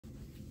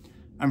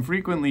I'm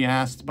frequently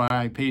asked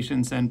by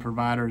patients and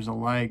providers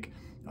alike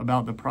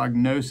about the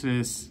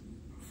prognosis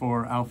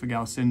for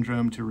alpha-gal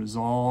syndrome to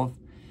resolve.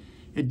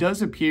 It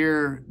does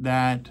appear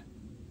that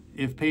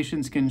if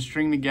patients can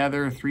string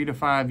together 3 to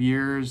 5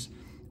 years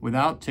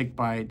without tick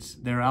bites,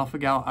 their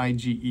alpha-gal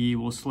IgE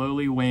will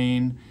slowly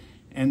wane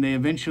and they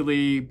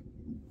eventually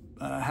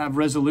have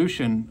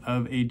resolution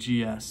of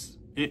AGS.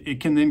 It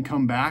can then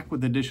come back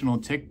with additional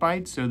tick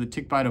bites, so the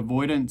tick bite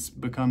avoidance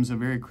becomes a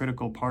very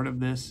critical part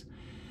of this.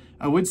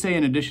 I would say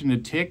in addition to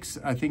ticks,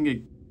 I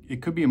think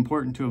it could be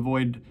important to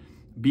avoid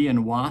bee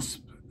and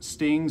wasp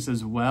stings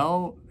as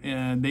well.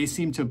 They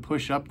seem to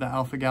push up the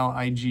alpha-gal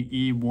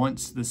IgE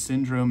once the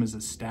syndrome is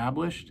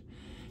established.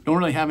 Don't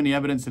really have any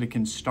evidence that it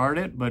can start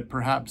it, but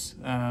perhaps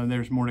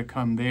there's more to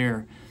come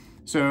there.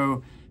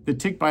 So the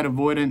tick bite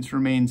avoidance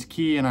remains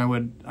key, and I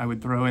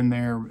would throw in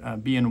there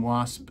bee and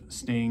wasp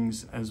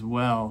stings as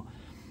well.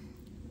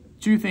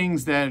 Two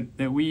things that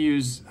we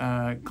use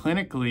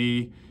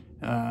clinically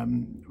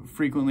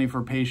frequently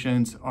for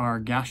patients are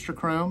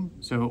gastrochrome,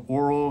 so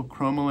oral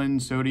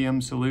cromolyn sodium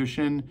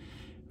solution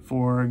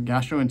for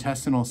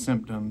gastrointestinal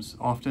symptoms,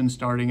 often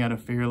starting at a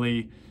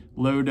fairly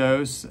low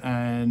dose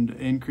and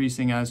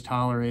increasing as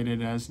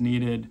tolerated as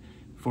needed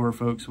for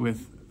folks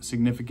with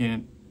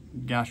significant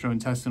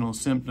gastrointestinal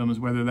symptoms,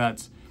 whether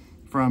that's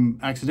from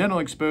accidental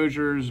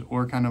exposures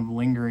or kind of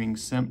lingering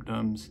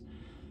symptoms.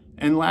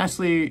 And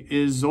lastly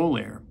is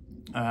Xolair,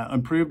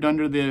 approved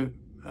under the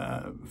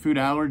food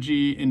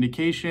allergy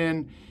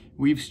indication.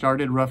 We've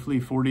started roughly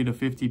 40 to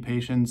 50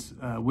 patients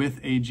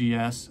with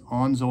AGS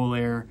on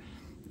Xolair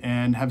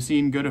and have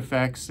seen good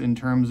effects in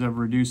terms of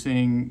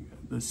reducing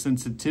the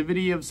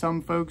sensitivity of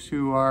some folks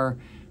who are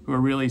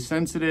really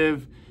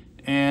sensitive,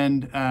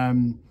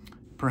 and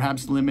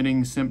perhaps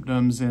limiting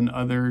symptoms in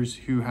others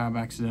who have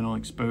accidental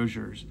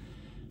exposures.